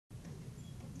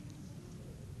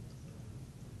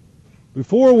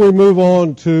Before we move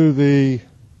on to the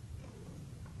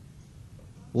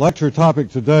lecture topic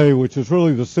today, which is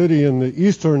really the city in the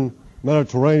eastern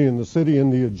Mediterranean, the city in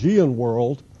the Aegean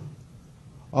world,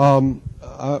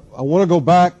 I want to go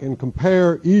back and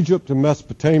compare Egypt and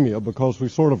Mesopotamia because we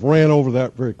sort of ran over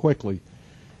that very quickly.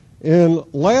 In the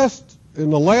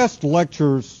last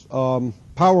lecture's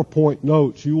PowerPoint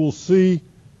notes, you will see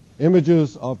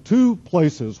images of two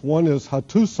places. One is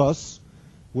Hattusis,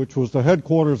 which was the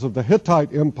headquarters of the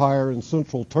Hittite Empire in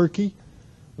central Turkey,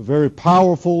 a very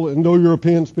powerful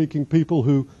Indo-European speaking people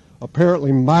who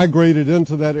apparently migrated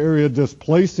into that area,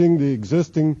 displacing the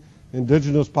existing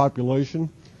indigenous population.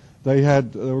 They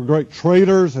were great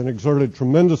traders and exerted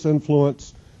tremendous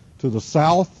influence to the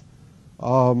south.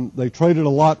 They traded a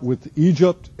lot with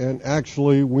Egypt, and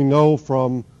actually we know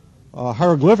from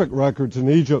hieroglyphic records in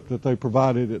Egypt that they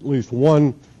provided at least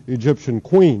one Egyptian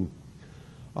queen.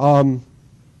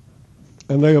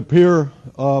 And they appear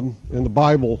in the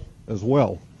Bible as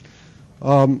well.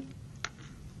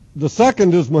 The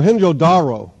second is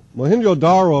Mohenjo-Daro.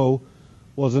 Mohenjo-Daro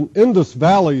was an Indus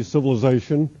Valley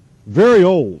civilization, very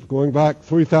old, going back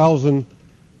 3,000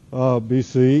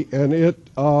 BC, and it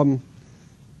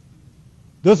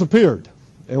disappeared.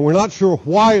 And we're not sure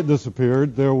why it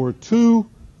disappeared. There were two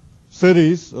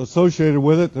cities associated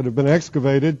with it that have been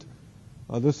excavated.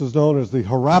 This is known as the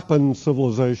Harappan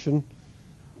civilization.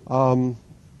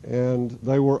 And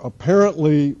they were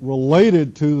apparently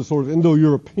related to the sort of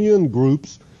Indo-European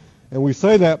groups. And we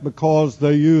say that because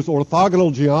they use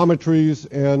orthogonal geometries,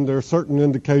 and there are certain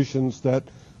indications that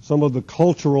some of the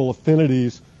cultural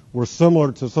affinities were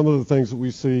similar to some of the things that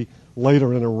we see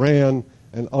later in Iran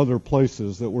and other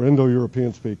places that were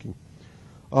Indo-European speaking.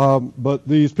 But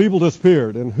these people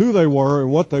disappeared, and who they were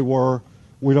and what they were,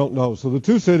 we don't know. So the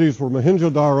two cities were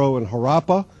Mohenjo-Daro and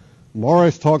Harappa.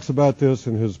 Morris talks about this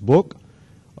in his book,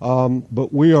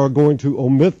 but we are going to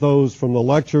omit those from the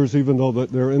lectures, even though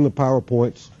they're in the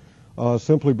PowerPoints,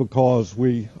 simply because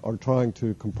we are trying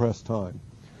to compress time.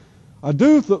 I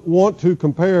do want to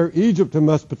compare Egypt and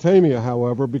Mesopotamia,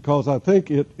 however, because I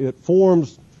think it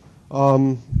forms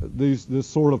this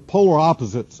sort of polar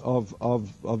opposites of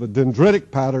a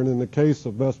dendritic pattern in the case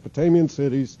of Mesopotamian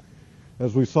cities,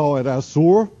 as we saw at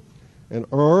Assur and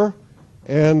Ur,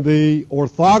 and the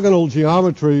orthogonal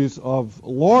geometries of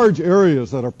large areas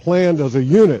that are planned as a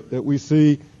unit that we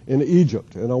see in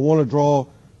Egypt. And I want to draw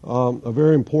a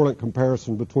very important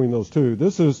comparison between those two.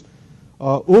 This is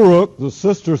Uruk, the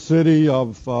sister city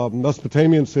of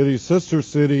Mesopotamian city, sister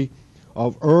city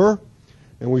of Ur.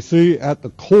 And we see at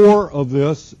the core of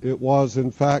this, it was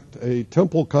in fact a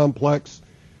temple complex,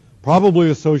 probably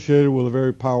associated with a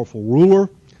very powerful ruler.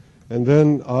 And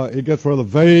then it gets rather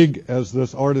vague as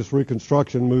this artist's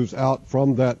reconstruction moves out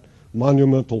from that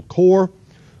monumental core.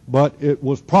 But it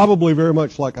was probably very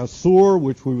much like Assur,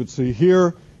 which we would see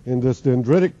here in this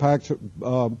dendritic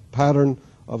pattern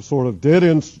of sort of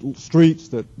dead-end streets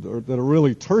that are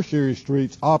really tertiary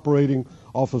streets operating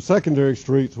off of secondary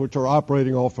streets, which are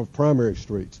operating off of primary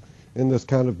streets in this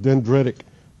kind of dendritic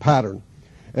pattern.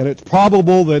 And it's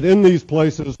probable that in these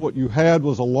places what you had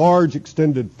was a large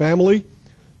extended family.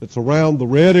 It's around the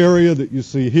red area that you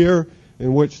see here,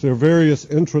 in which there are various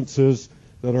entrances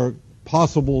that are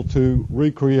possible to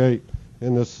recreate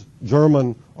in this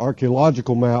German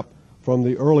archaeological map from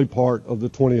the early part of the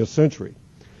 20th century.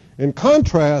 In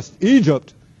contrast,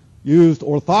 Egypt used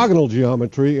orthogonal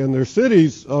geometry, and their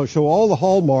cities show all the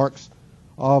hallmarks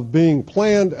of being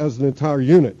planned as an entire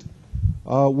unit.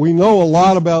 We know a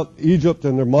lot about Egypt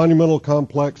and their monumental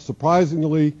complex.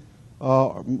 Surprisingly,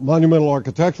 monumental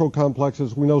architectural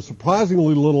complexes, we know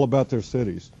surprisingly little about their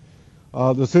cities.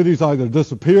 The cities either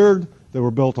disappeared, they were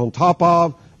built on top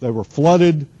of, they were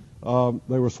flooded,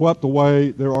 they were swept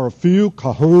away. There are a few.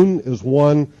 Kahun is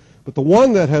one, but the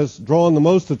one that has drawn the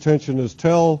most attention is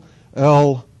Tel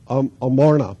El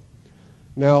Amarna.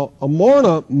 Now,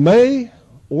 Amarna may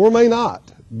or may not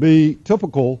be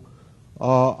typical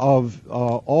of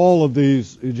all of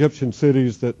these Egyptian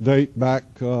cities that date back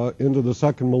into the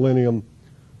second millennium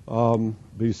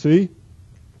BC.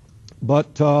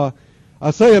 But I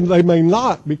say they may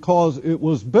not because it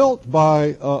was built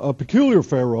by a peculiar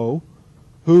pharaoh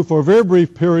who for a very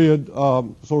brief period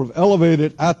sort of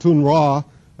elevated Atun-Ra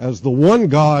as the one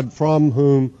god from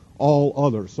whom all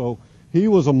others. So he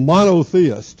was a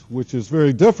monotheist, which is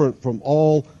very different from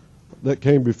all that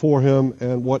came before him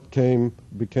and what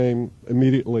became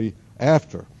immediately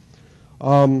after.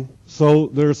 So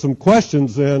there's some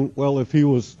questions then, well, if he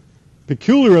was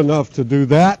peculiar enough to do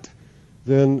that,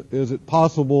 then is it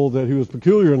possible that he was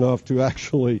peculiar enough to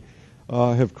actually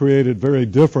have created very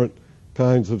different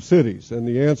kinds of cities? And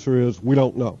the answer is we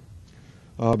don't know.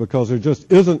 because there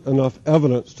just isn't enough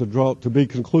evidence to be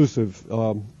conclusive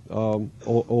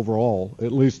overall,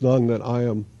 at least none that I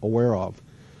am aware of.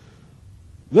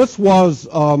 This was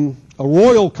a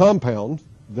royal compound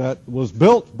that was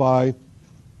built by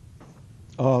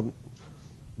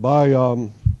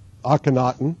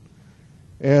Akhenaten,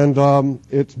 and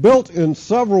it's built in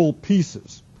several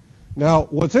pieces. Now,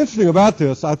 what's interesting about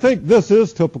this, I think this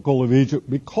is typical of Egypt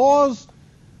because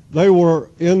they were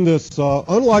in this,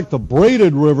 unlike the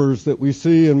braided rivers that we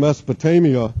see in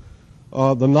Mesopotamia,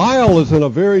 the Nile is in a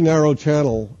very narrow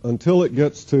channel until it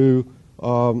gets to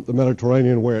the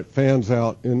Mediterranean, where it fans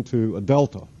out into a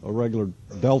delta, a regular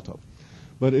delta.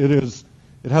 But it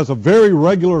has a very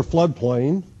regular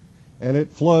floodplain, and it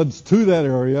floods to that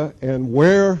area, and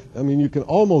you can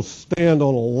almost stand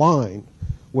on a line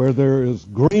where there is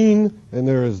green and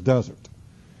there is desert.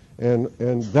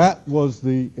 And that was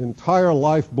the entire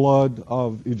lifeblood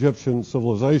of Egyptian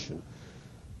civilization.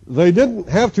 They didn't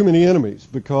have too many enemies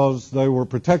because they were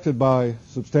protected by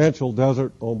substantial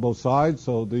desert on both sides,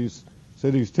 so these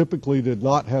cities typically did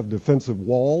not have defensive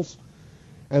walls.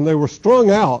 And they were strung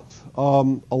out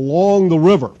along the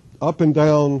river, up and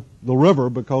down the river,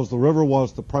 because the river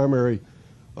was the primary,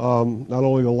 not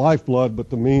only the lifeblood, but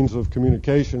the means of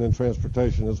communication and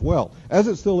transportation as well, as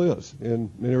it still is in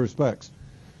many respects.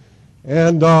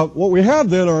 And what we have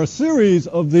then are a series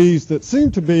of these that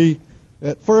seem to be,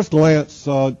 at first glance,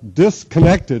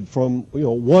 disconnected from,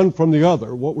 one from the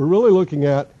other. What we're really looking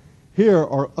at here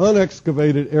are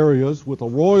unexcavated areas with a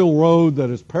royal road that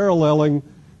is paralleling,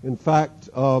 in fact,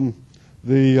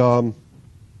 the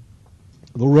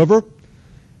river.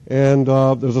 And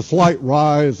there's a slight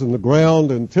rise in the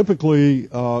ground, and typically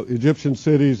Egyptian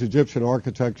cities, Egyptian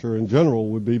architecture in general,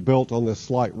 would be built on this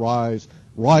slight rise,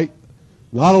 right,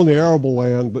 not on the arable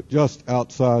land, but just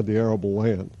outside the arable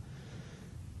land.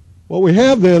 What we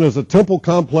have then is a temple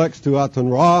complex to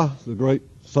Aten-Ra, the great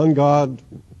sun god,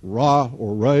 Ra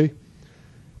or Re,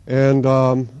 and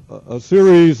a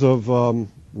series of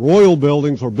royal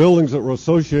buildings or buildings that were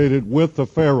associated with the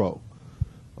pharaoh.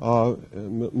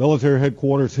 Military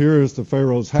headquarters, here is the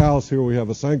pharaoh's house. Here we have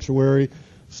a sanctuary,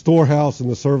 storehouse in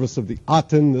the service of the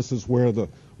Aten. This is where the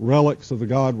relics of the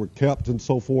god were kept and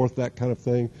so forth, that kind of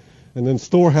thing. And then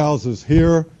storehouses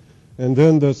here, and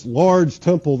then this large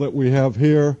temple that we have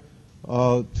here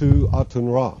to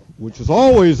Aten-Ra, which is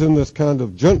always in this kind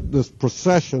of this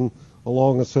procession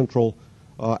along a central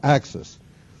axis.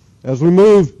 As we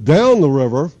move down the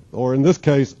river, or in this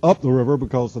case up the river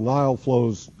because the Nile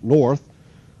flows north,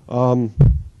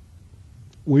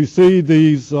 we see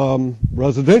these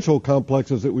residential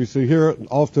complexes that we see here,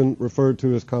 often referred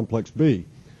to as Complex B.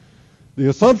 The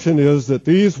assumption is that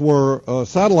these were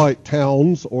satellite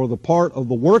towns, or the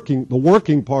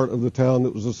working part of the town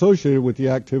that was associated with the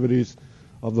activities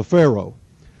of the pharaoh.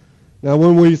 Now,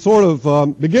 when we sort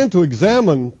of begin to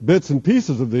examine bits and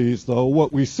pieces of these, though,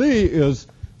 what we see is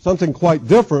something quite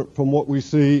different from what we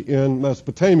see in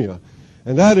Mesopotamia,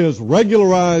 and that is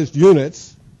regularized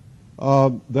units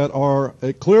that are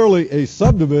clearly a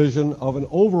subdivision of an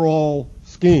overall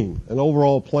scheme, an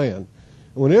overall plan.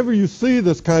 And whenever you see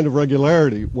this kind of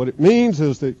regularity, what it means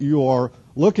is that you are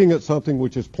looking at something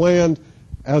which is planned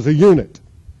as a unit.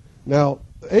 Now,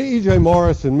 A.E.J.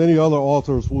 Morris and many other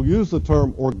authors will use the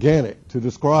term organic to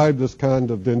describe this kind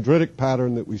of dendritic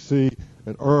pattern that we see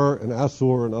at Ur and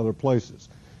Assur and other places.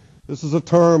 This is a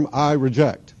term I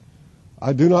reject.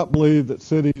 I do not believe that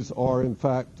cities are, in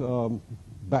fact,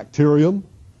 bacterium.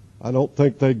 I don't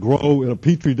think they grow in a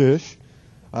petri dish.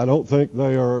 I don't think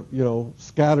they are,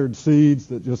 scattered seeds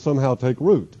that just somehow take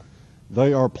root.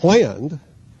 They are planned,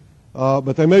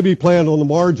 but they may be planned on the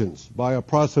margins by a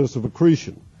process of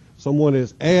accretion. Someone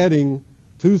is adding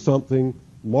to something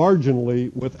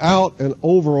marginally without an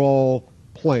overall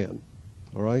plan,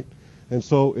 all right? And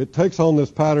so it takes on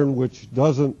this pattern which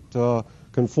doesn't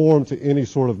conform to any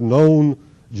sort of known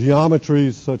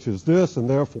geometries such as this, and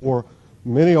therefore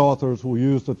many authors will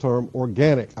use the term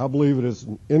organic. I believe it is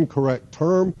an incorrect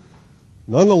term.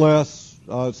 Nonetheless,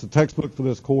 it's a textbook for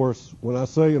this course. When I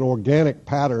say an organic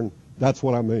pattern, that's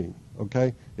what I mean,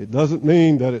 okay? It doesn't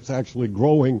mean that it's actually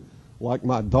growing like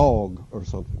my dog or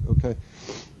something,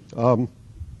 okay?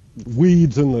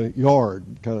 Weeds in the yard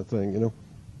kind of thing,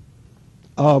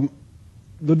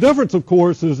 The difference, of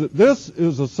course, is that this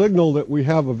is a signal that we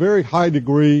have a very high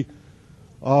degree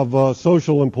of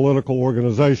social and political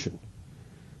organization.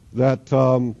 That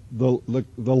the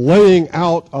laying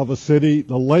out of a city,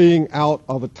 the laying out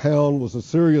of a town was a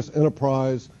serious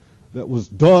enterprise that was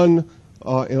done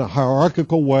in a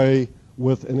hierarchical way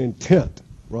with an intent,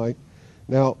 right?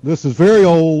 Now, this is very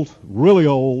old, really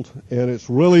old, and it's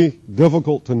really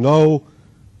difficult to know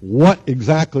what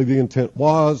exactly the intent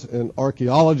was, and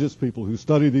archaeologists, people who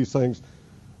study these things,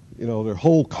 you know, there are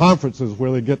whole conferences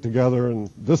where they get together and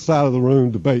this side of the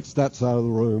room debates that side of the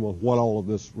room on what all of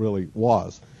this really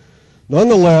was.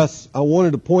 Nonetheless, I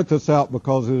wanted to point this out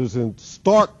because it is in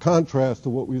stark contrast to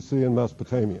what we see in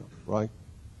Mesopotamia, right?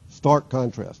 Stark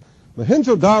contrast.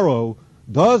 Mohenjo-Daro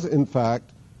does, in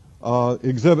fact,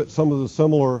 exhibit some of the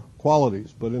similar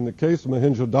qualities, but in the case of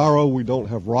Mohenjo-Daro, we don't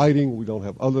have writing, we don't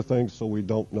have other things, so we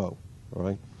don't know, all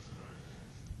right?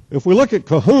 If we look at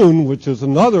Kahun, which is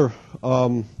another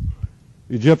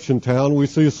Egyptian town, we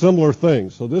see a similar thing.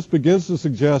 So this begins to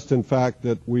suggest, in fact,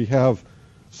 that we have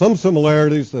some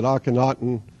similarities, that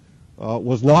Akhenaten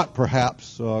was not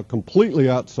perhaps completely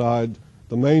outside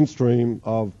the mainstream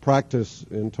of practice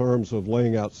in terms of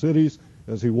laying out cities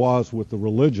as he was with the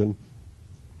religion.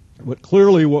 But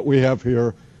clearly what we have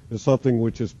here is something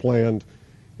which is planned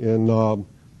in,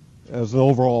 as an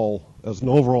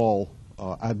overall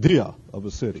idea of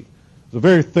a city. It's a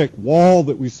very thick wall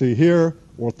that we see here,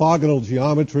 orthogonal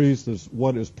geometries. There's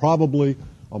what is probably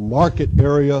a market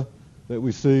area that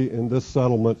we see in this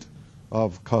settlement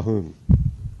of Kahun.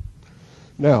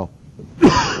 Now,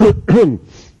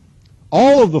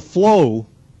 all of the flow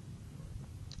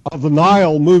of the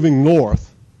Nile moving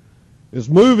north is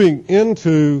moving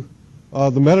into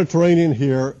the Mediterranean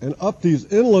here and up these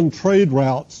inland trade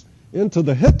routes into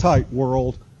the Hittite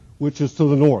world, which is to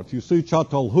the north. You see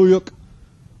Çatalhöyük.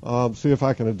 See if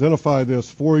I can identify this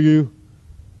for you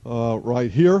right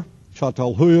here.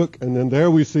 Çatalhöyük, and then there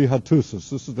we see Hattusis.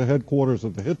 This is the headquarters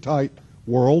of the Hittite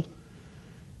world.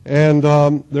 And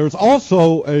there's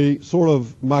also a sort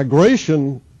of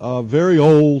migration, very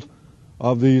old,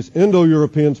 of these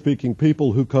Indo-European speaking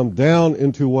people who come down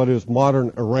into what is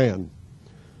modern Iran.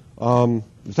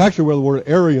 It's actually where the word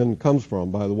Aryan comes from,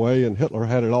 by the way, and Hitler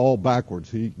had it all backwards.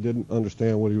 He didn't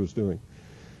understand what he was doing.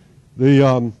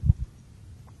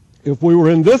 If we were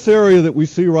in this area that we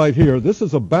see right here, this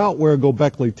is about where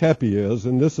Göbekli Tepe is,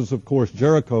 and this is, of course,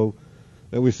 Jericho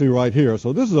that we see right here.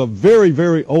 So this is a very,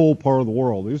 very old part of the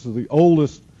world. This is the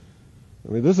oldest.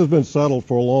 I mean, this has been settled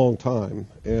for a long time,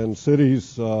 and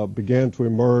cities began to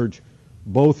emerge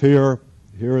both here.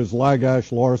 Here is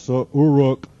Lagash, Larsa,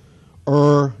 Uruk,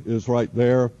 is right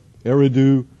there,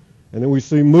 Eridu, and then we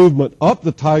see movement up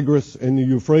the Tigris and the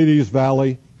Euphrates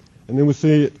Valley. And then we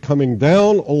see it coming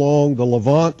down along the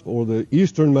Levant or the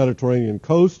eastern Mediterranean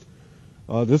coast.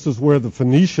 This is where the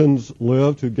Phoenicians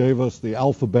lived, who gave us the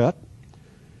alphabet.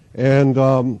 And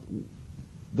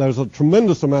there's a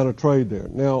tremendous amount of trade there.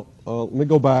 Now, let me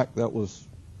go back. That was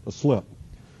a slip.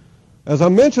 As I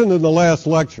mentioned in the last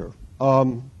lecture,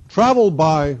 travel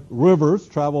by rivers,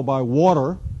 travel by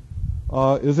water,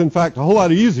 is in fact a whole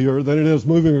lot easier than it is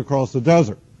moving across the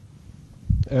desert.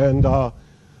 And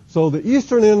so the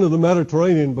eastern end of the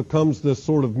Mediterranean becomes this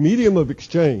sort of medium of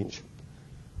exchange.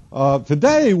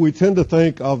 Today, we tend to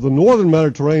think of the northern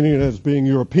Mediterranean as being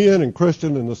European and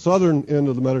Christian, and the southern end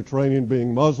of the Mediterranean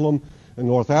being Muslim and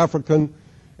North African,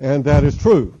 and that is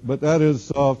true. But that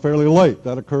is fairly late.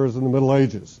 That occurs in the Middle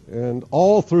Ages. And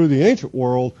all through the ancient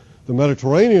world, the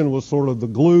Mediterranean was sort of the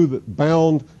glue that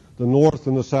bound the north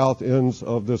and the south ends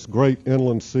of this great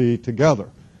inland sea together,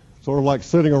 sort of like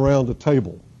sitting around a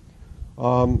table.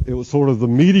 It was sort of the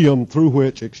medium through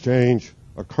which exchange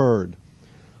occurred.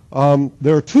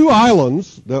 There are two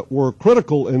islands that were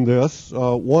critical in this.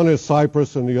 One is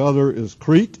Cyprus and the other is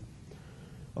Crete.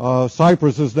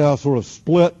 Cyprus is now sort of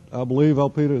split, I believe,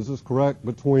 Elpida, is this correct,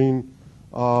 between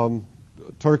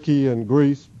Turkey and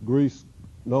Greece.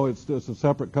 No, it's a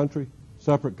separate country?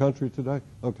 Separate country today?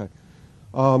 Okay.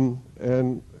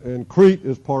 And Crete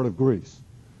is part of Greece.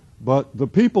 But the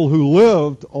people who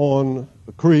lived on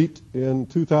Crete in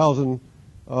 2000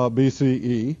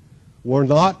 BCE were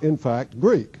not, in fact,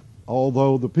 Greek,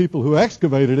 although the people who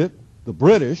excavated it, the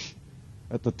British,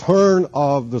 at the turn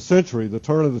of the century, the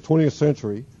turn of the 20th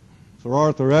century, Sir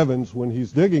Arthur Evans, when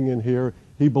he's digging in here,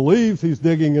 he believes he's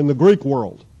digging in the Greek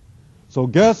world. So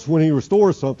guess when he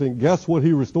restores something, guess what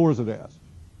he restores it as?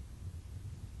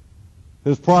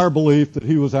 His prior belief that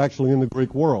he was actually in the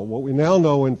Greek world. What we now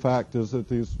know, in fact, is that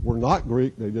these were not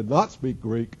Greek. They did not speak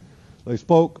Greek. They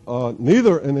spoke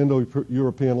neither an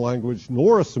Indo-European language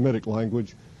nor a Semitic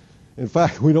language. In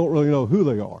fact, we don't really know who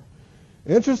they are.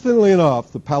 Interestingly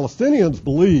enough, the Palestinians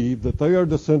believe that they are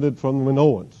descended from the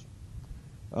Minoans.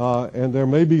 And there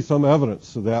may be some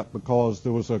evidence of that because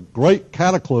there was a great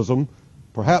cataclysm,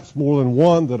 perhaps more than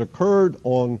one, that occurred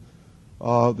on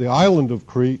the island of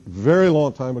Crete a very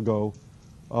long time ago.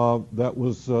 That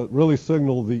was really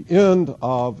signaled the end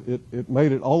of it. It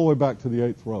made it all the way back to the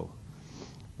 8th row.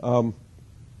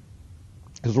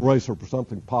 his eraser for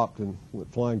something popped and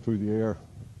went flying through the air.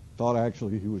 Thought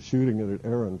actually he was shooting it at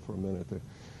Aaron for a minute there.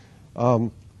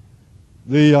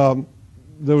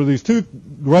 There were these two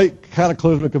great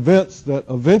cataclysmic events that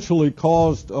eventually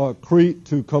caused Crete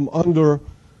to come under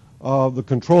the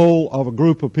control of a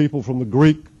group of people from the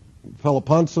Greek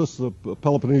Peloponnesus, the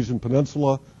Peloponnesian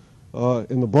Peninsula,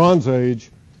 in the Bronze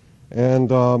Age, and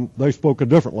they spoke a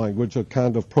different language, a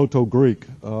kind of Proto-Greek,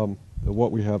 than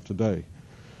what we have today.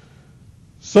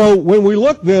 So when we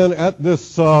look then at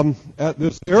this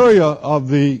area of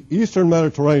the Eastern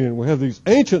Mediterranean, we have these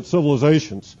ancient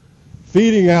civilizations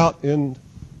feeding out in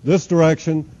this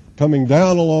direction, coming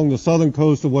down along the southern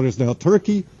coast of what is now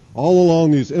Turkey, all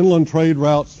along these inland trade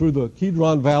routes through the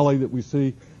Kidron Valley that we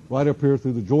see right up here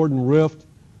through the Jordan Rift,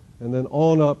 and then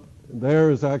on up. There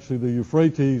is actually the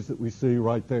Euphrates that we see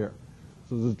right there.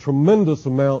 So there's a tremendous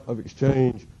amount of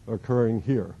exchange occurring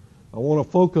here. I want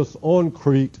to focus on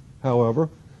Crete, however,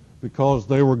 because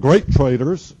they were great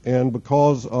traders and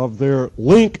because of their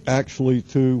link actually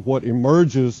to what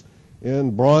emerges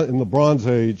in the Bronze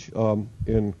Age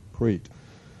in Crete.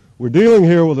 We're dealing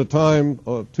here with a time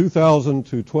of 2000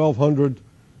 to 1200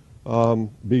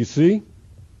 BC,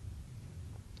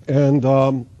 and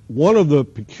one of the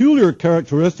peculiar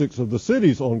characteristics of the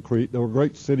cities on Crete, they were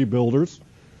great city builders,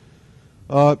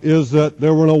 is that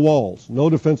there were no walls, no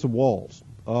defensive walls.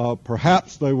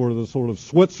 Perhaps they were the sort of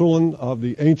Switzerland of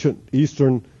the ancient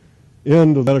eastern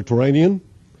end of the Mediterranean.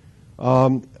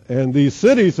 And these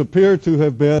cities appear to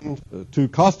have been, to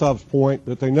Kostov's point,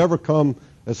 that they never come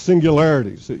as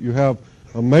singularities, that you have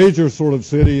a major sort of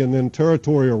city and then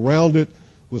territory around it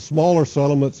with smaller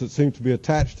settlements that seem to be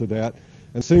attached to that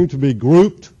and seem to be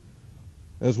grouped,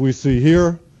 as we see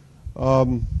here,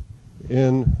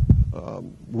 in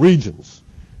regions.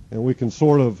 And we can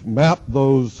sort of map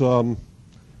those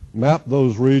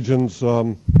regions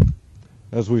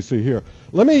as we see here.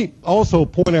 Let me also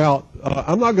point out,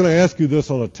 I'm not going to ask you this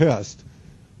on a test,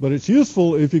 but it's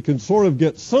useful if you can sort of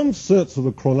get some sense of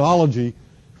the chronology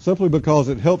simply because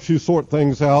it helps you sort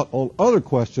things out on other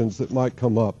questions that might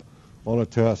come up on a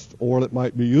test or that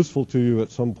might be useful to you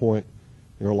at some point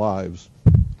in your lives.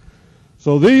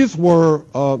 So these were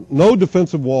no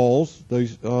defensive walls. They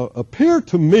appear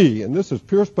to me, and this is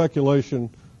pure speculation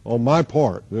on my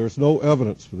part, there's no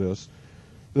evidence for this,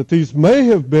 that these may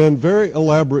have been very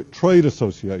elaborate trade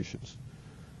associations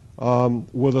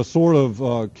with a sort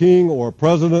of king or a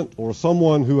president or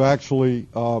someone who actually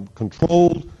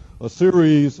controlled a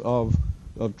series of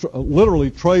literally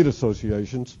trade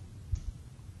associations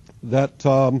that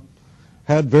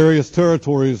had various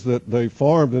territories that they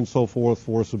farmed and so forth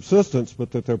for subsistence, but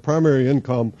that their primary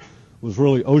income was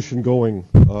really ocean-going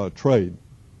trade.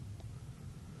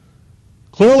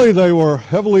 Clearly, they were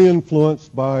heavily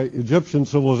influenced by Egyptian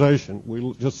civilization.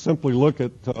 We just simply look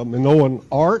at Minoan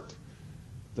art.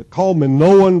 They're called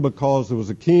Minoan because there was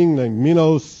a king named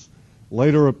Minos,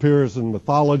 later appears in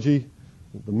mythology,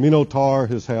 the Minotaur,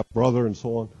 his half-brother, and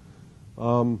so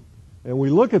on. And we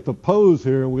look at the pose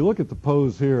here, and we look at the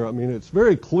pose here. I mean, it's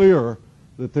very clear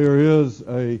that there is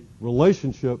a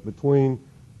relationship between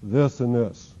this and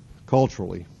this,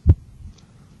 culturally.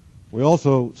 We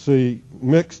also see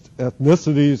mixed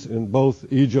ethnicities in both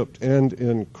Egypt and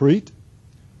in Crete.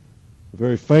 A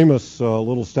very famous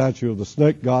little statue of the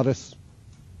snake goddess,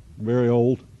 very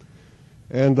old.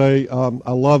 And they,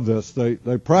 I love this,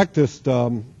 they practiced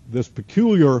this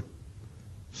peculiar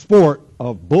sport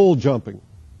of bull jumping.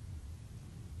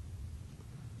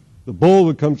 The bull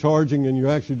would come charging and you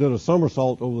actually did a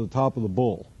somersault over the top of the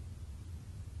bull.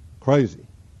 Crazy,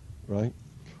 right?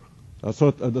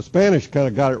 So the Spanish kind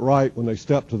of got it right when they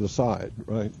stepped to the side,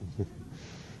 right?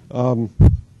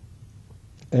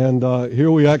 Here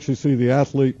we actually see the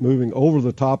athlete moving over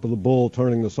the top of the bull,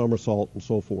 turning the somersault, and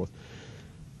so forth.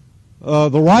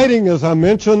 The writing, as I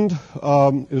mentioned,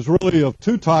 is really of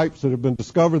two types that have been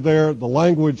discovered there. The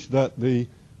language that the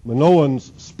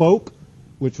Minoans spoke,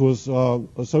 which was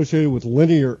associated with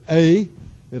linear A.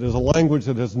 It is a language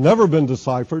that has never been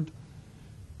deciphered.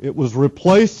 It was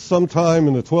replaced sometime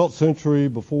in the 12th century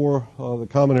before the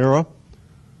Common Era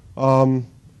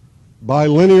by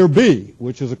linear B,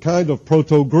 which is a kind of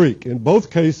Proto-Greek. In both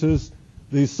cases,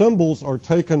 these symbols are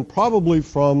taken probably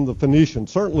from the Phoenician.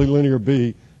 Certainly linear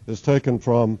B is taken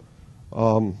from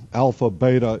alpha,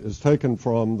 beta is taken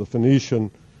from the Phoenician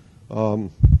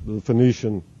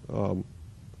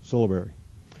syllabary.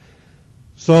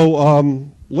 So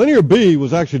linear B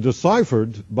was actually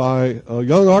deciphered by a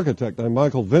young architect named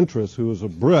Michael Ventris, who was a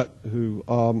Brit who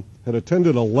had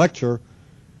attended a lecture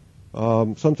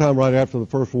sometime right after the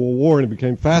First World War, and he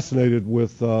became fascinated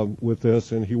with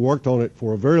this, and he worked on it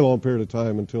for a very long period of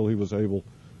time until he was able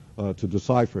to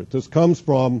decipher it. This comes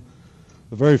from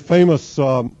the very famous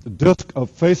disc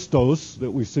of Phaistos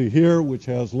that we see here, which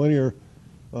has linear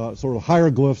sort of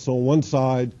hieroglyphs on one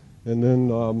side and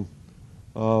then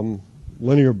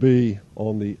linear B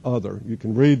on the other. You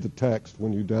can read the text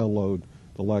when you download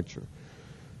the lecture.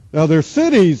 Now, there are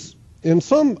cities in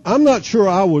some. I'm not sure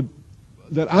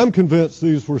that I'm convinced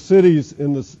these were cities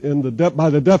by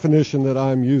the definition that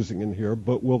I'm using in here,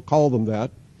 but we'll call them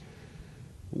that.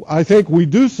 I think we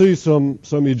do see some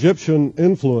Egyptian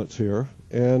influence here,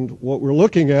 and what we're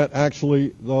looking at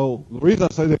actually, though, the reason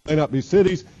I say they may not be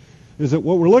cities is that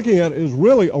what we're looking at is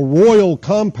really a royal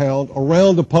compound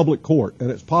around a public court,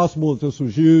 and it's possible that this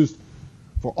was used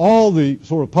for all the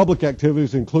sort of public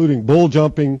activities, including bull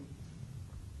jumping.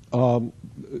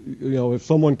 If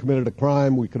someone committed a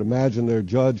crime, we could imagine they're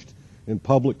judged in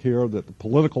public here, that the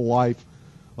political life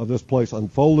of this place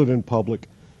unfolded in public.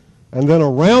 And then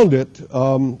around it,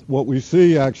 what we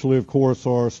see actually, of course,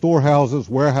 are storehouses,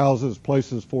 warehouses,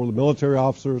 places for the military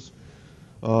officers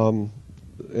and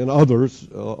others,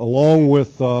 along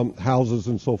with houses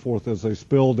and so forth as they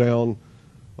spill down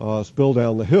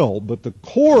the hill. But the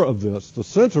core of this, the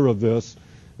center of this,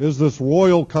 is this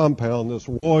royal compound, this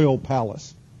royal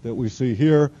palace that we see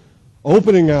here,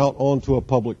 opening out onto a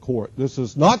public court. This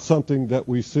is not something that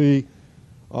we see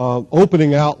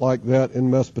opening out like that in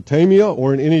Mesopotamia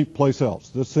or in any place else.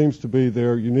 This seems to be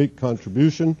their unique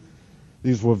contribution.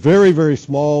 These were very, very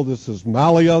small. This is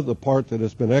Malia, the part that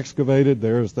has been excavated.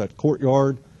 There's that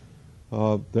courtyard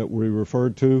that we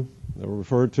referred to.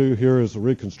 Here is a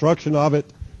reconstruction of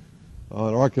it,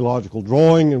 an archaeological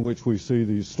drawing in which we see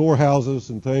these storehouses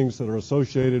and things that are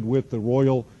associated with the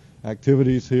royal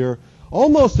activities here,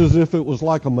 almost as if it was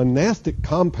like a monastic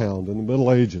compound in the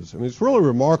Middle Ages. I mean, it's really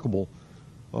remarkable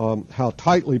how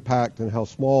tightly packed and how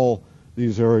small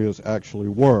these areas actually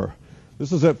were.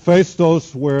 This is at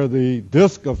Phaistos, where the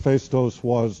disc of Phaistos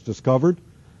was discovered.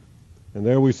 And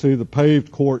there we see the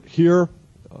paved court here,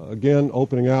 again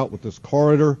opening out with this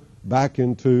corridor back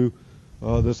into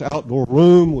this outdoor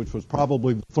room, which was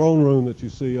probably the throne room that you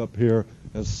see up here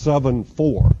as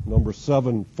 7-4, number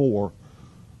 7-4,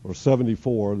 or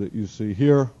 74 that you see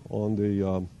here on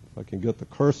the, if I can get the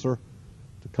cursor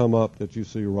to come up, that you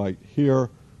see right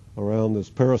here around this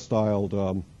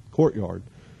peristyled courtyard.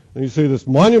 And you see this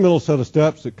monumental set of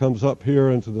steps that comes up here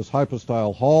into this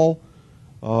hypostyle hall,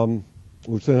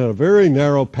 which then had a very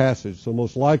narrow passage. So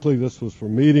most likely this was for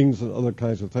meetings and other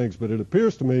kinds of things. But it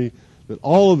appears to me that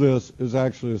all of this is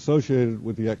actually associated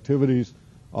with the activities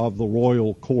of the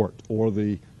royal court, or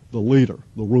the leader,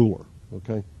 the ruler.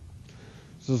 Okay.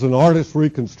 This is an artist's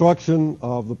reconstruction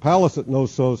of the palace at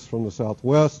Knossos from the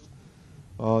southwest.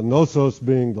 Knossos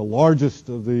being the largest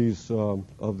of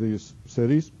these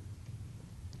cities.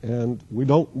 And we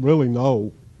don't really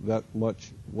know that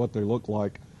much what they look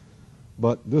like,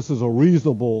 but this is a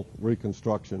reasonable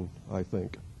reconstruction, I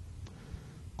think.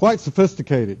 Quite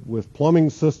sophisticated, with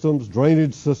plumbing systems,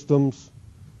 drainage systems,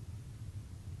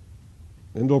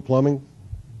 indoor plumbing,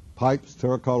 pipes,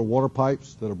 terracotta water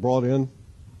pipes that are brought in.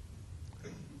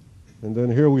 And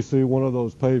then here we see one of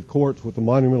those paved courts with the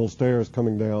monumental stairs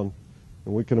coming down.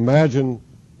 And we can imagine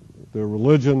their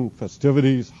religion,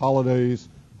 festivities, holidays,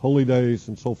 holy days,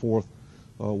 and so forth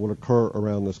would occur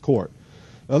around this court.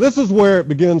 Now, this is where it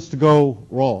begins to go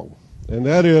wrong, and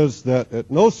that is that at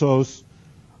Knossos,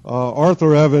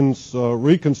 Arthur Evans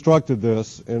reconstructed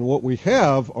this, and what we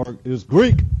have is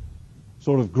Greek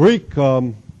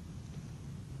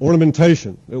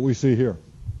ornamentation that we see here,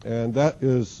 and that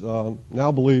is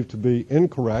now believed to be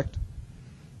incorrect.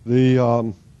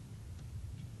 The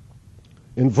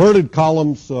inverted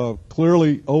columns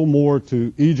clearly owe more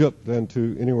to Egypt than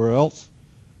to anywhere else.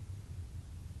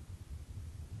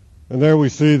 And there we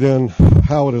see then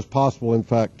how it is possible, in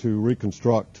fact, to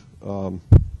reconstruct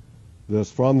this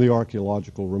from the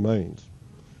archaeological remains.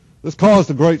 This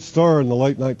caused a great stir in the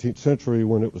late 19th century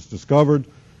when it was discovered.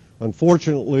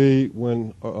 Unfortunately,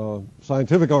 when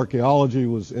scientific archaeology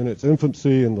was in its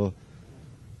infancy in the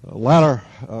latter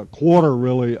quarter,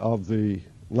 really, of the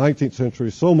 19th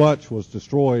century, so much was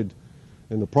destroyed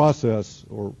in the process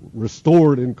or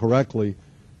restored incorrectly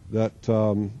that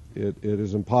it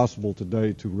is impossible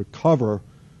today to recover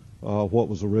what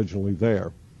was originally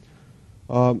there.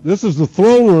 This is the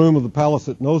throne room of the palace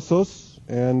at Knossos,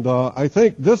 and I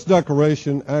think this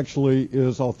decoration actually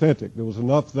is authentic. There was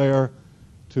enough there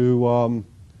to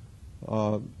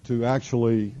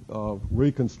actually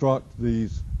reconstruct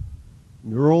these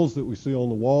murals that we see on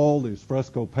the wall, these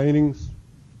fresco paintings,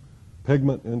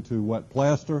 pigment into wet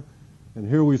plaster. And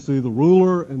here we see the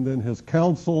ruler and then his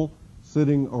council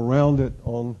sitting around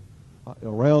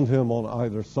him on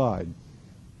either side.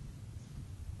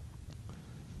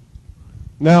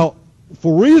 Now,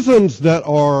 for reasons that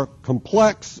are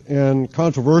complex and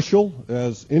controversial,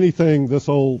 as anything this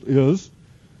old is,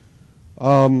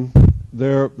 the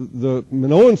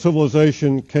Minoan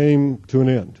civilization came to an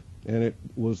end, and it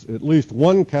was at least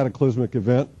one cataclysmic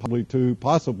event, probably two,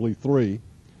 possibly three.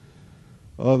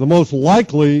 The most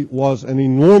likely was an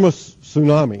enormous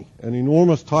tsunami, an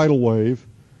enormous tidal wave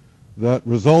that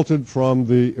resulted from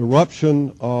the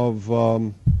eruption of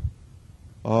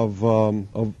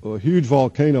a huge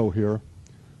volcano here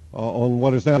on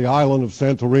what is now the island of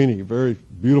Santorini. Very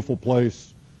beautiful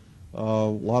place. A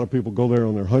lot of people go there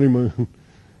on their honeymoon,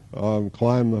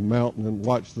 climb the mountain and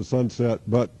watch the sunset.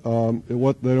 But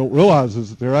what they don't realize is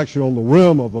that they're actually on the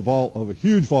rim of a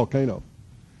huge volcano.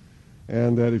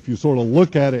 And that if you sort of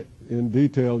look at it in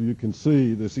detail, you can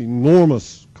see this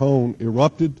enormous cone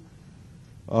erupted.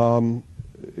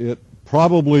 It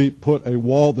probably put a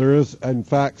wall. There is, in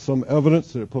fact, some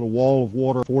evidence that it put a wall of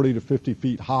water 40 to 50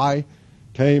 feet high,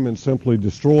 came and simply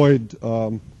destroyed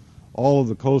all of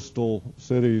the coastal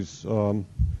cities,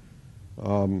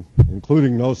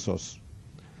 including Knossos.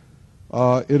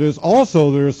 It is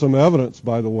also, there is some evidence,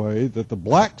 by the way, that the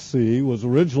Black Sea was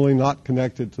originally not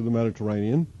connected to the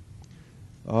Mediterranean,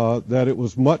 that it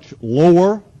was much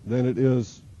lower than it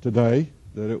is today,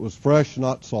 that it was fresh,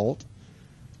 not salt,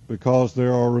 because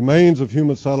there are remains of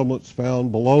human settlements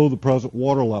found below the present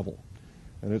water level.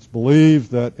 And it's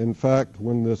believed that, in fact,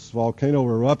 when this volcano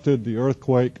erupted, the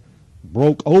earthquake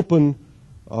broke open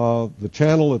the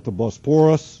channel at the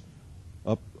Bosporus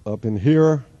up in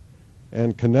here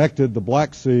and connected the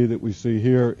Black Sea that we see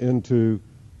here into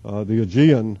the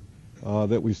Aegean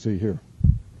that we see here,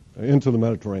 into the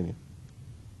Mediterranean.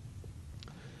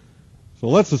 So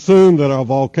let's assume that our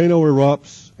volcano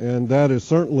erupts, and that is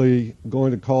certainly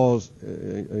going to cause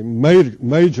a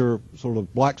major sort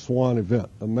of black swan event,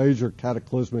 a major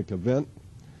cataclysmic event,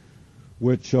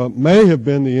 which may have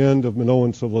been the end of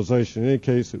Minoan civilization. In any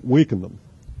case, it weakened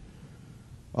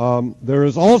them. There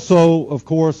is also, of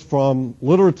course, from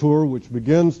literature, which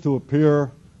begins to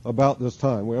appear about this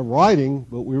time. We have writing,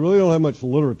 but we really don't have much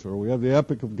literature. We have the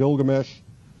Epic of Gilgamesh,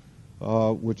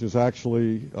 which is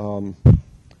actually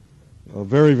a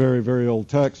very, very, very old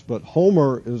text, but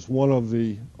Homer is one of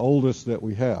the oldest that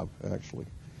we have, actually.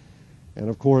 And,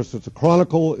 of course, it's a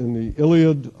chronicle in the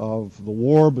Iliad of the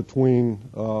war between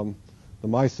the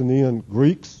Mycenaean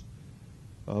Greeks,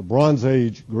 Bronze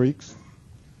Age Greeks,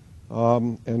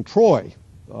 and Troy,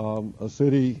 a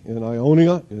city in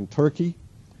Ionia in Turkey.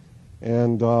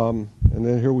 And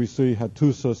then here we see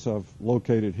Hattusis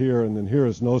located here, and then here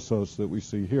is Knossos that we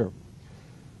see here.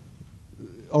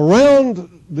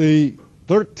 Around the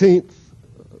 13th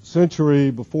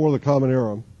century before the Common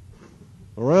Era,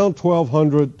 around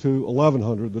 1200 to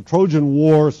 1100, the Trojan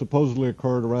War supposedly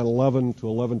occurred around 11 to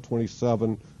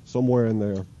 1127, somewhere in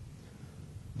there.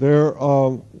 There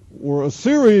were a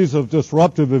series of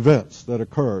disruptive events that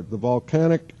occurred. The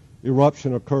volcanic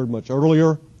eruption occurred much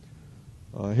earlier.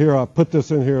 Here, I put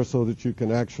this in here so that you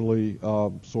can actually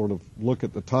sort of look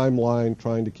at the timeline,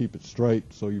 trying to keep it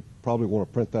straight, so you probably want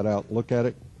to print that out and look at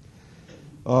it.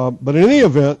 But in any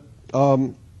event,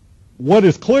 what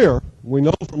is clear, we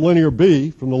know from Linear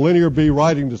B, from the Linear B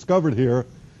writing discovered here,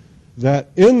 that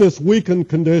in this weakened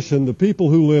condition, the people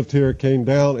who lived here came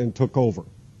down and took over.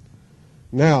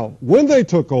 Now, when they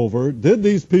took over, did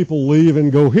these people leave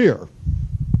and go here?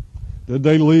 Did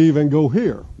they leave and go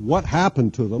here? What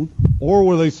happened to them? Or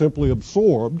were they simply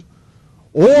absorbed?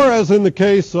 Or, as in the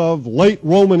case of late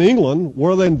Roman England,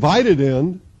 were they invited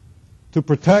in to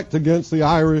protect against the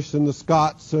Irish and the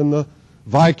Scots and the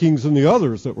Vikings and the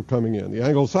others that were coming in? The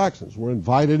Anglo-Saxons were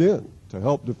invited in to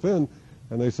help defend,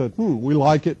 and they said, we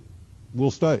like it,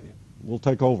 we'll stay, we'll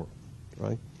take over,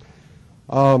 right?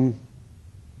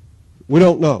 We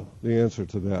don't know the answer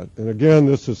to that. And again,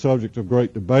 this is subject of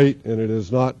great debate, and it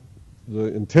is not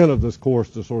the intent of this course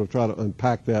to sort of try to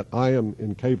unpack that. I am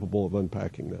incapable of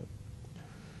unpacking that.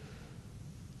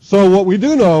 So what we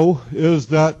do know is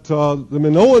that the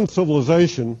Minoan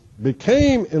civilization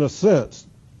became, in a sense,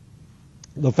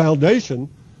 the foundation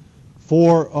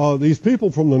for these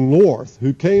people from the north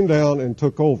who came down and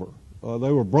took over.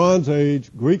 They were Bronze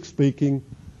Age, Greek-speaking,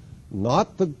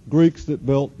 not the Greeks that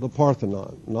built the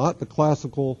Parthenon, not the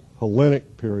classical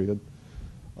Hellenic period,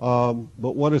 but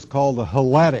what is called the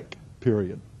Helletic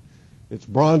period. It's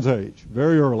Bronze Age,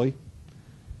 very early.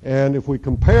 And if we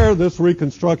compare this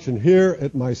reconstruction here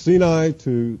at Mycenae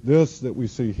to this that we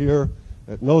see here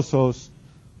at Knossos,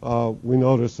 we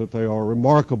notice that they are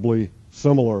remarkably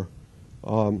similar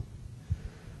Well,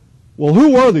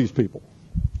 who were these people?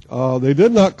 They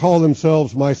did not call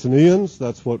themselves Mycenaeans.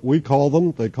 That's what we call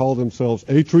them. They called themselves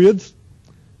Atreids.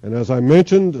 And as I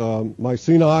mentioned,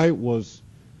 Mycenae was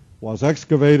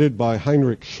excavated by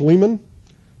Heinrich Schliemann,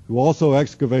 who also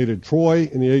excavated Troy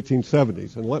in the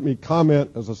 1870s. And let me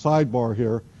comment as a sidebar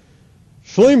here.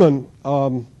 Schliemann,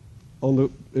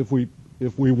 if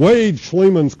we weighed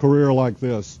Schliemann's career like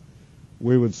this,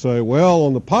 we would say, well,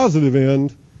 on the positive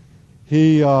end,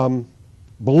 he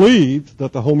believed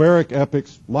that the Homeric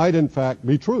epics might in fact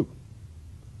be true,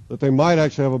 that they might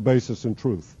actually have a basis in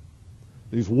truth.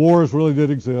 These wars really did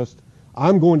exist.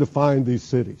 I'm going to find these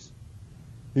cities.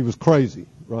 He was crazy,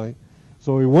 right?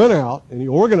 So he went out and he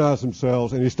organized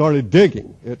himself and he started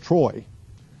digging at Troy.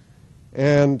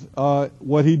 And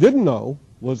what he didn't know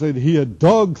was that he had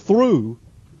dug through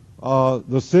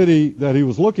the city that he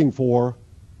was looking for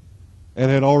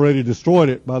and had already destroyed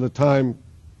it by the time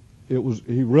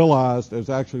he realized there's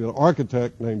actually an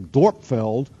architect named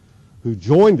Dorpfeld who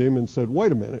joined him and said,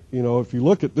 wait a minute, if you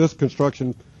look at this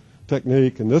construction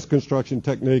technique and this construction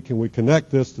technique and we connect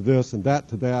this to this and that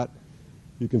to that,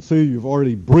 you can see you've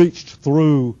already breached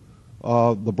through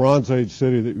the Bronze Age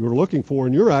city that you were looking for,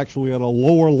 and you're actually at a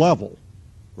lower level,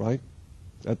 right,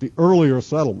 at the earlier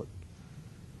settlement.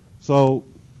 So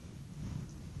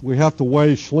we have to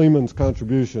weigh Schliemann's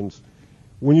contributions.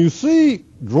 When you see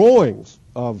drawings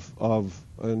and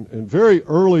very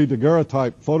early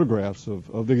daguerreotype photographs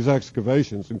of these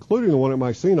excavations, including the one at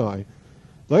Mycenae,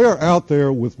 they are out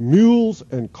there with mules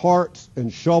and carts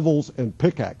and shovels and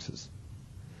pickaxes.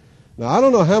 Now, I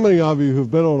don't know how many of you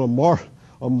who've been on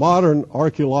a modern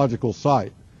archaeological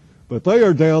site, but they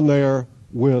are down there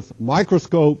with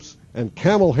microscopes and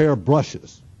camel hair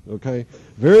brushes, okay,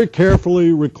 very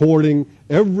carefully recording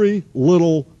every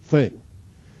little thing.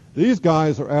 These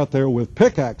guys are out there with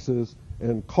pickaxes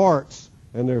and carts,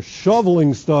 and they're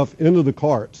shoveling stuff into the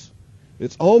carts.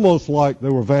 It's almost like they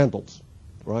were vandals,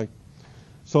 right?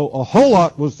 So a whole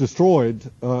lot was destroyed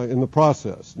in the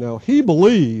process. Now, he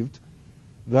believed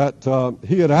that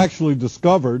he had actually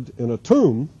discovered in a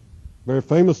tomb, very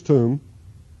famous tomb,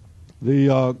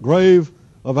 the grave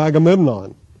of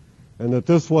Agamemnon, and that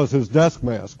this was his desk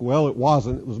mask. Well, it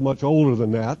wasn't. It was much older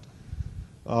than that.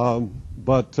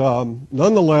 But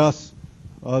nonetheless,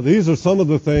 these are some of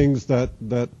the things that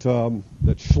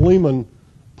Schliemann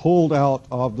pulled out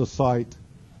of the site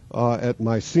at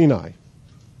Mycenae.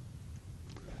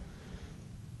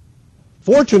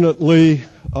 Fortunately,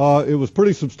 it was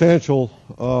pretty substantial,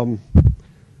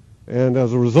 and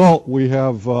as a result, we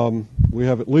have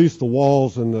at least the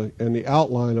walls and the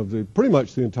outline of pretty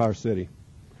much the entire city.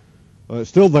 It's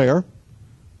still there.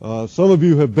 Some of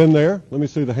you have been there. Let me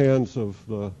see the hands of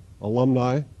the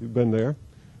alumni who've been there,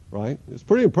 right? It's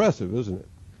pretty impressive, isn't it?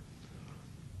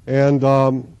 And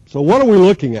so what are we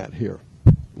looking at here?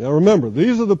 Now remember,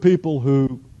 these are the people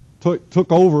who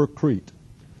took over Crete.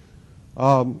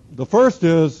 The first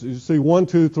is, you see 1,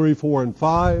 2, 3, 4, and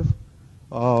 5.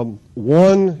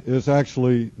 1 is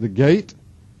actually the gate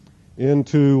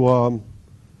into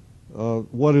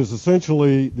what is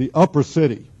essentially the upper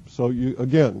city. So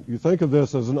you think of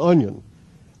this as an onion.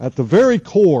 At the very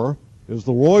core is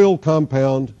the royal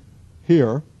compound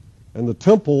here and the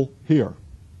temple here.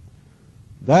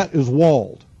 That is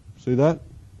walled. See that?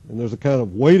 And there's a kind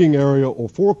of waiting area or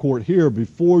forecourt here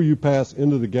before you pass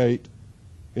into the gate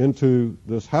into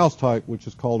this house type, which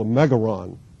is called a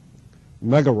megaron.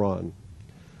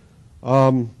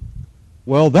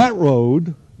 Well, that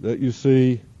road that you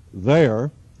see there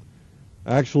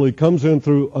actually comes in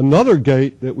through another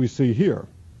gate that we see here.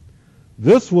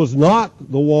 This was not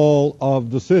the wall of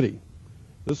the city.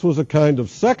 This was a kind of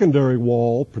secondary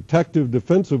wall, protective,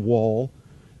 defensive wall,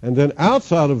 and then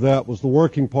outside of that was the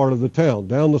working part of the town,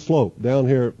 down the slope, down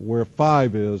here where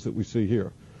 5 is that we see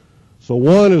here. So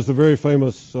 1 is the very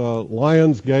famous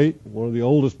Lion's Gate, one of the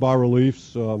oldest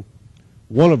bas-reliefs, one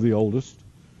of the oldest.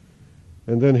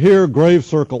 And then here, Grave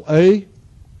Circle A.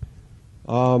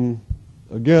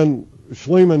 Again,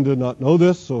 Schliemann did not know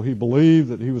this, so he believed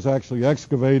that he was actually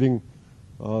excavating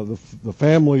the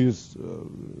family's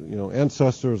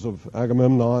ancestors of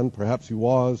Agamemnon. Perhaps he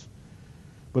was.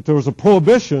 But there was a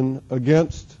prohibition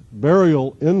against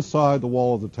burial inside the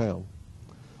wall of the town.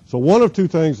 So one of two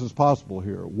things is possible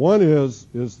here. One is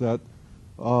that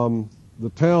the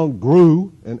town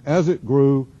grew, and as it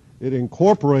grew, it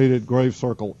incorporated Grave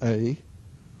Circle A,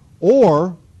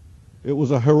 or it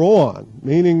was a heroon,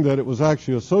 meaning that it was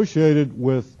actually associated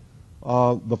with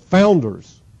the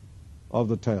founders of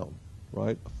the town,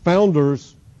 right?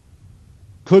 Founders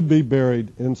could be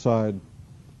buried inside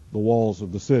the walls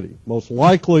of the city. Most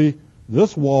likely,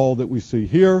 this wall that we see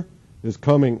here is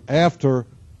coming after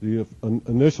the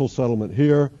initial settlement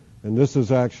here, and this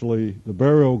is actually the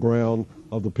burial ground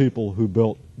of the people who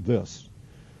built this.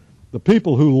 The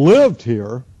people who lived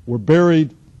here were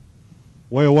buried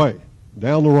way away,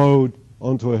 down the road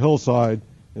onto a hillside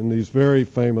in these very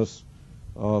famous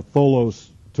Tholos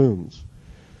tombs.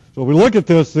 So if we look at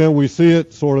this, then we see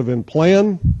it sort of in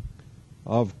plan.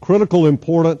 Of critical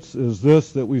importance is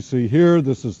this that we see here.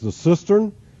 This is the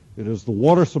cistern. It is the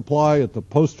water supply at the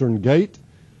postern gate,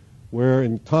 where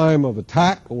in time of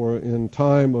attack or in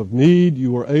time of need,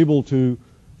 you were able to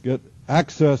get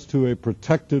access to a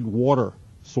protected water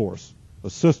source, a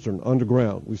cistern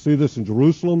underground. We see this in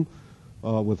Jerusalem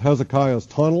with Hezekiah's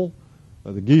tunnel,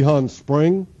 the Gihon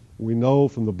spring. We know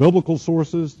from the biblical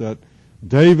sources that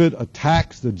David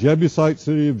attacks the Jebusite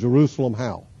city of Jerusalem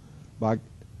how? By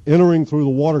entering through the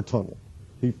water tunnel.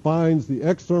 He finds the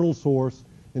external source,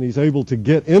 and he's able to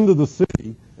get into the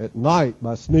city at night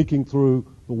by sneaking through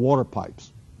the water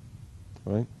pipes.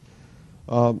 Right?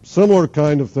 Similar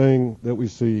kind of thing that we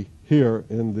see here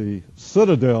in the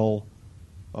citadel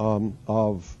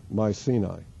of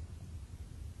Mycenaean.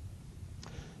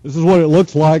 This is what it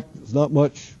looks like. It's not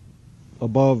much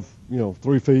above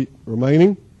 3 feet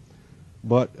remaining.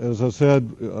 But as I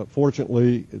said,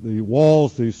 fortunately, the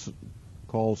walls, these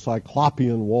called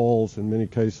Cyclopean walls in many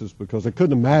cases, because they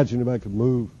couldn't imagine anybody could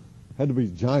move, had to be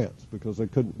giants because they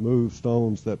couldn't move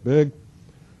stones that big,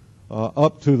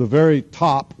 up to the very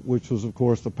top, which was, of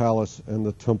course, the palace and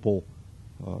the temple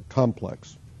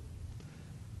complex.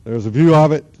 There's a view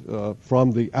of it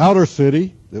from the outer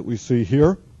city that we see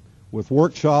here, with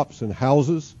workshops and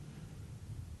houses.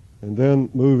 And then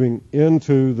moving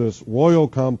into this royal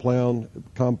compound,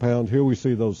 here we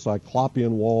see those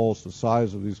Cyclopean walls, the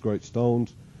size of these great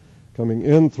stones, coming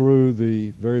in through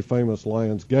the very famous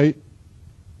Lion's Gate.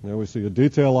 There we see a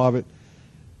detail of it.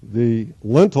 The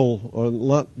lintel, or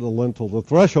not the lintel, the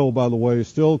threshold, by the way,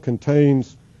 still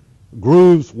contains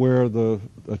grooves where a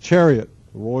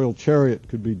royal chariot,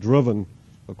 could be driven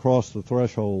across the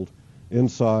threshold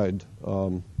inside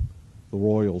the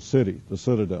royal city, the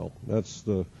citadel. That's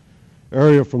the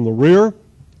area from the rear.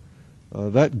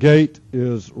 That gate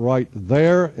is right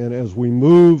there, and as we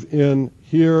move in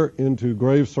here into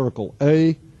Grave Circle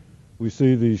A, we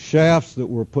see these shafts that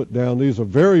were put down. These are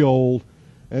very old,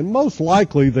 and most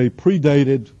likely they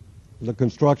predated the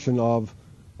construction of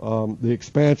the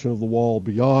expansion of the wall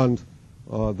beyond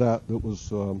that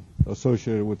was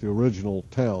associated with the original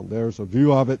town. There's a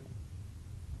view of it.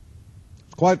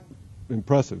 It's quite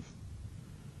impressive,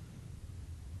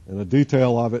 and a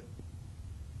detail of it.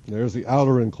 There's the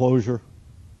outer enclosure.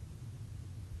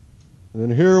 And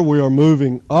then here we are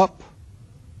moving up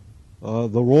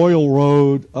the Royal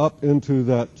Road up into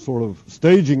that sort of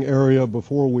staging area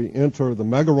before we enter the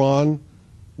Megaron,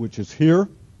 which is here,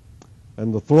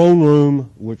 and the throne room,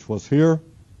 which was here,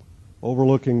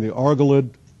 overlooking the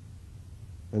Argolid.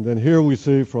 And then here we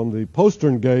see from the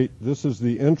postern gate, this is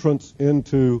the entrance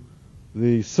into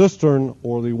the cistern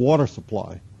or the water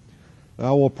supply.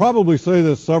 Now, we'll probably say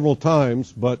this several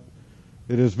times, but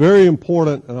it is very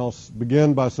important, and I'll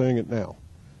begin by saying it now.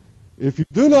 If you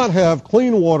do not have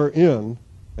clean water in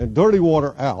and dirty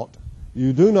water out,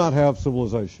 you do not have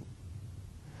civilization.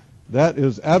 That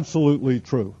is absolutely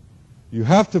true. You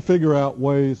have to figure out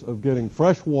ways of getting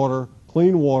fresh water,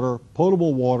 clean water,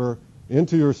 potable water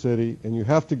into your city, and you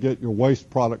have to get your waste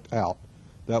product out.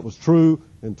 That was true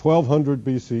in 1200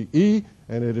 BCE,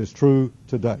 and it is true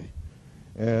today.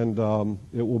 And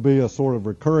it will be a sort of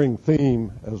recurring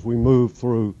theme as we move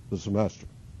through the semester.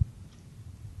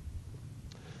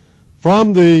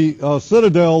 From the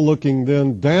citadel, looking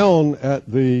then down at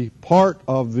the part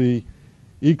of the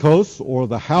ecos, or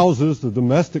the houses, the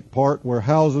domestic part, where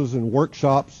houses and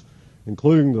workshops,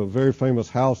 including the very famous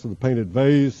house of the painted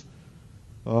vase,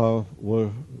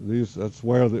 that's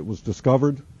where it was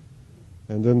discovered.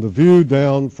 And then the view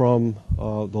down from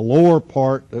the lower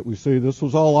part that we see, this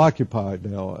was all occupied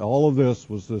now. All of this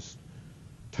was this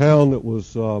town that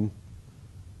was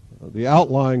the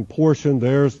outlying portion.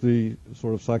 There's the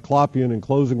sort of Cyclopean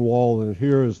enclosing wall, and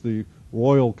here is the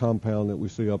royal compound that we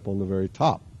see up on the very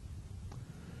top.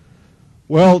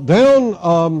 Well,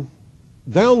 down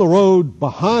the road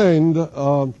behind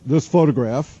this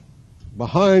photograph,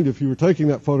 if you were taking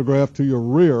that photograph to your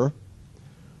rear,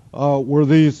 were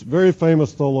these very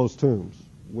famous Tholos tombs,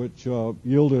 which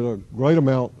yielded a great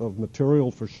amount of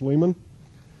material for Schliemann.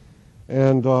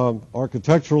 And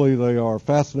architecturally, they are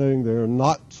fascinating. They're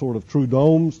not sort of true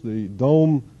domes. The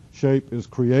dome shape is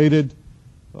created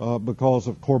because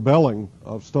of corbelling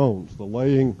of stones, the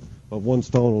laying of one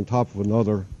stone on top of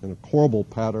another in a corbel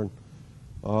pattern.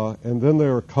 And then they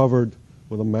are covered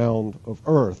with a mound of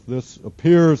earth. This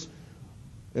appears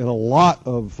in a lot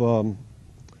of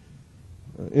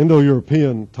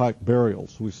Indo-European type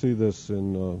burials. We see this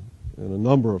in a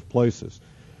number of places.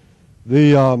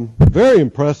 The very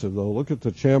impressive, though. Look at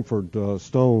the chamfered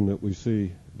stone that we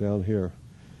see down here.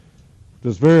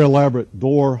 There's very elaborate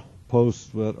door posts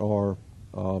that are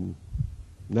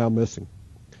now missing.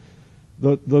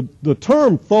 The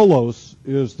term tholos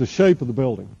is the shape of the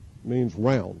building. It means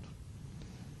round.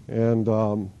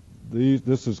 And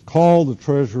this is called the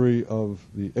treasury of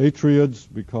the Atreides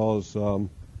because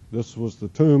this was the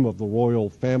tomb of the royal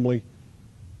family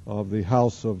of the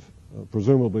house of,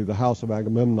 presumably the house of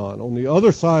Agamemnon. On the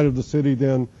other side of the city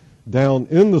then, down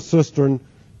in the cistern,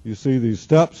 you see these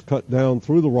steps cut down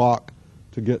through the rock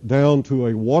to get down to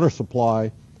a water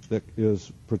supply that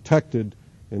is protected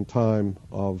in time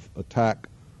of attack.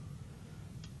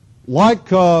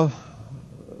 Like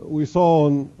we saw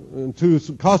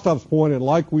to Kostov's point, and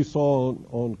like we saw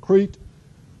on Crete,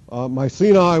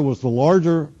 Mycenae was the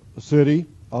larger city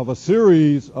of a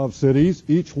series of cities,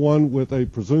 each one with a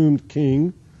presumed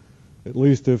king, at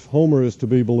least if Homer is to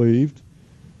be believed.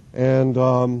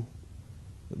 And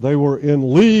they were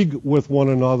in league with one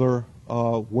another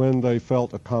when they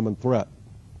felt a common threat.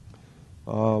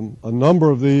 A number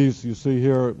of these you see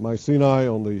here at Mycenae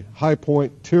on the high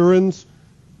point, Tiryns,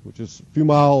 which is a few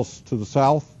miles to the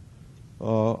south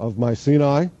of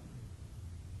Mycenae,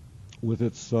 with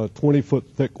its 20-foot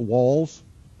thick walls.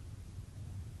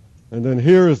 And then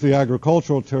here is the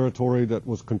agricultural territory that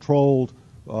was controlled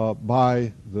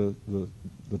by the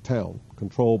town,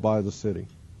 controlled by the city.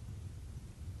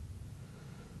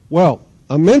 Well,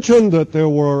 I mentioned that there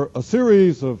were a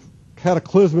series of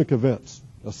cataclysmic events,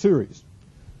 a series.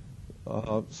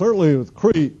 Certainly with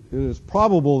Crete, it is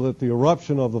probable that the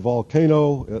eruption of the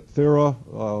volcano at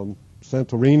Thera,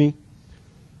 Santorini,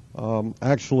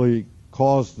 actually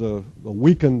caused the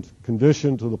weakened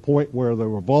condition to the point where they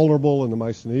were vulnerable, and the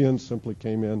Mycenaeans simply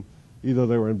came in. Either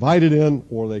they were invited in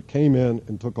or they came in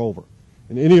and took over.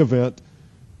 In any event,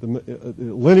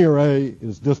 linear A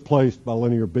is displaced by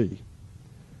linear B.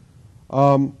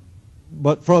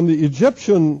 But from the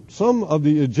Egyptian, some of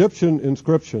the Egyptian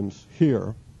inscriptions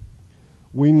here,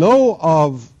 we know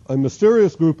of a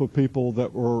mysterious group of people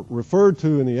that were referred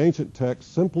to in the ancient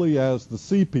text simply as the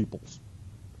Sea Peoples.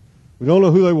 We don't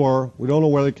know who they were. We don't know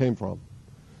where they came from.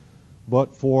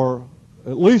 But for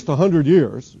at least 100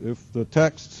 years, if the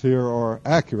texts here are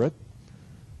accurate,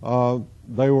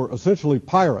 they were essentially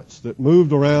pirates that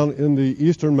moved around in the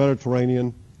eastern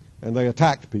Mediterranean, and they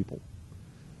attacked people.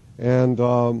 And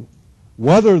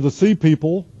whether the Sea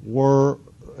People were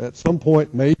at some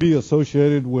point maybe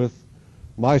associated with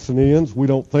Mycenaeans, we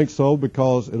don't think so,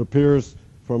 because it appears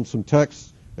from some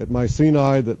texts at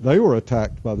Mycenae that they were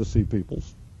attacked by the Sea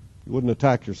Peoples. You wouldn't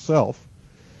attack yourself.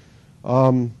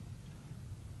 But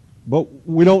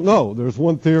we don't know. There's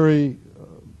one theory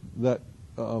that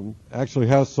actually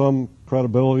has some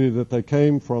credibility, that they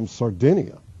came from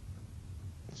Sardinia,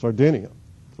 to the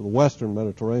western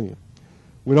Mediterranean.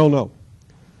 We don't know.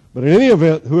 But in any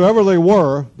event, whoever they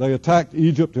were, they attacked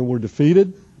Egypt and were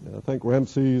defeated. And I think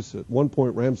Ramses, at one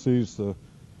point Ramses,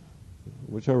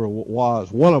 whichever it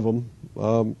was, one of them,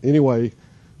 anyway, it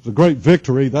was a great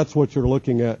victory. That's what you're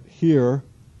looking at here.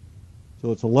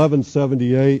 So it's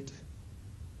 1178,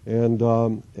 and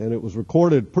it was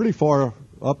recorded pretty far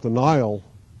up the Nile,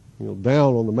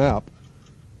 down on the map,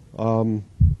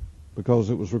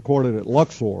 because it was recorded at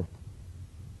Luxor.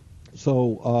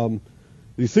 So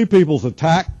the Sea Peoples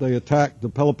attacked. They attacked the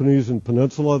Peloponnesian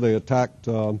Peninsula. They attacked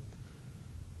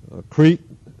Crete.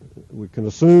 We can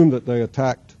assume that they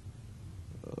attacked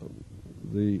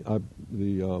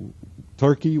the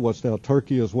Turkey, what's now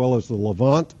Turkey, as well as the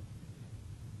Levant.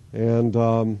 And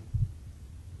then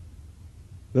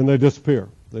they disappear.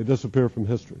 They disappear from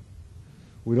history.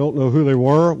 We don't know who they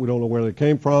were. We don't know where they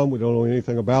came from. We don't know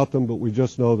anything about them, but we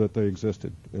just know that they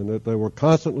existed and that they were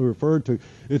constantly referred to.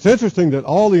 It's interesting that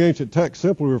all the ancient texts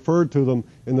simply referred to them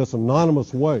in this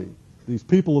anonymous way, these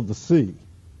people of the sea,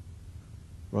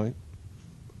 right?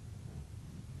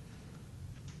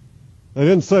 They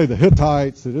didn't say the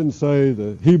Hittites. They didn't say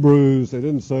the Hebrews. They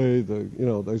didn't say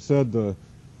they said the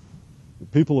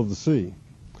people of the sea.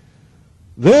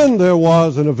 Then there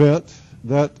was an event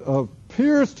that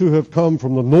appears to have come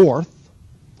from the north,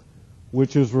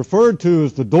 which is referred to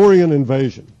as the Dorian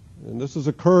invasion. And this is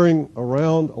occurring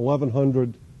around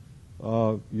 1100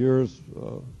 years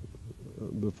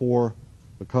before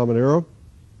the Common Era,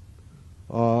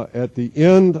 at the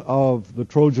end of the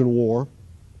Trojan War.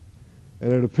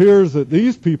 And it appears that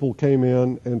these people came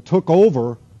in and took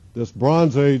over this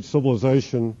Bronze Age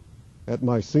civilization at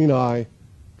Mycenae,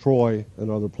 Troy and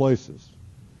other places.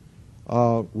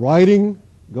 Writing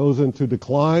goes into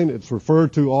decline. It's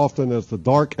referred to often as the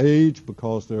Dark Age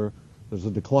because there's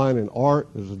a decline in art,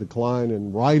 there's a decline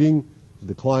in writing, a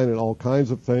decline in all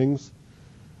kinds of things.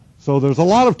 So there's a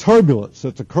lot of turbulence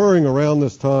that's occurring around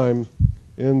this time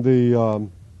in the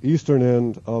eastern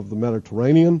end of the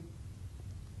Mediterranean.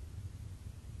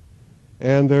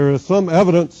 And there is some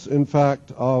evidence, in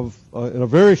fact, of, in a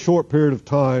very short period of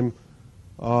time,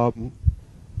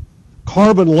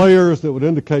 carbon layers that would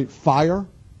indicate fire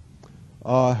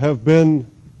have been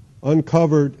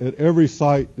uncovered at every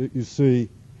site that you see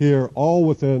here,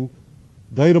 all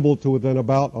datable to within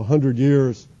about 100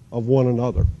 years of one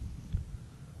another.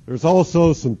 There's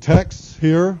also some texts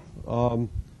here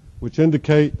which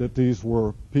indicate that these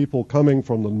were people coming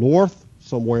from the north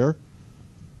somewhere,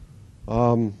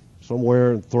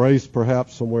 somewhere in Thrace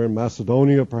perhaps, somewhere in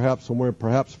Macedonia perhaps, somewhere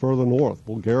perhaps further north,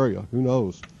 Bulgaria, who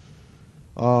knows.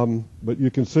 But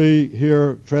you can see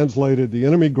here translated, the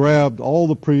enemy grabbed all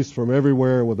the priests from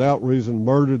everywhere and without reason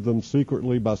murdered them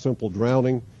secretly by simple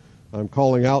drowning. I'm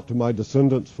calling out to my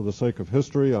descendants for the sake of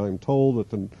history. I am told that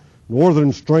the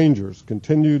northern strangers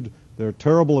continued their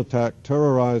terrible attack,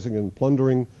 terrorizing and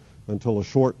plundering until a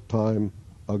short time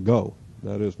ago.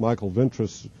 That is Michael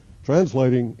Ventris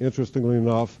translating, interestingly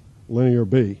enough, Linear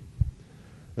B.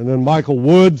 And then Michael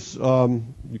Woods,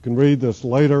 you can read this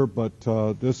later, but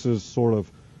this is sort of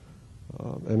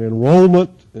an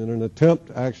enrollment in an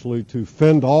attempt actually to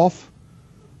fend off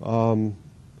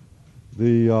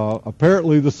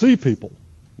apparently the sea people,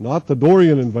 not the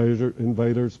Dorian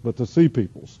invaders, but the sea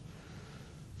peoples.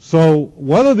 So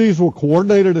whether these were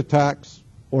coordinated attacks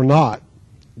or not,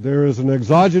 there is an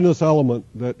exogenous element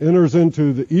that enters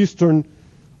into the eastern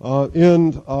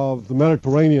end of the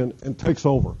Mediterranean and takes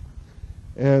over.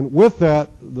 And with that,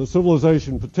 the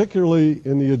civilization, particularly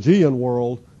in the Aegean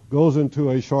world, goes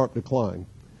into a sharp decline.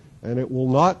 And it will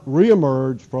not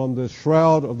reemerge from this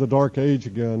shroud of the Dark Age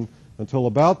again until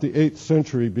about the 8th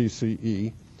century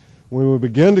BCE, when we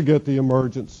begin to get the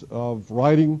emergence of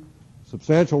writing,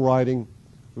 substantial writing.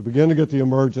 We begin to get the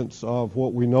emergence of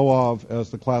what we know of as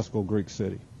the classical Greek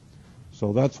city.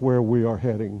 So that's where we are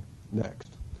heading next.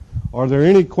 Are there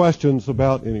any questions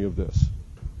about any of this?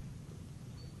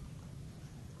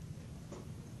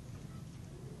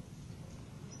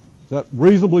 Is that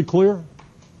reasonably clear?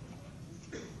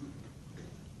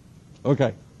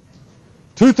 Okay.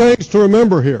 Two things to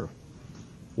remember here.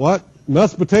 What?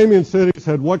 Mesopotamian cities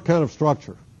had what kind of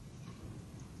structure?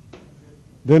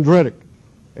 Dendritic.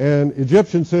 And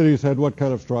Egyptian cities had what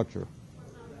kind of structure?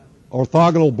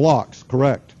 Orthogonal blocks,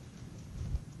 correct.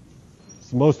 It's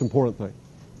the most important thing.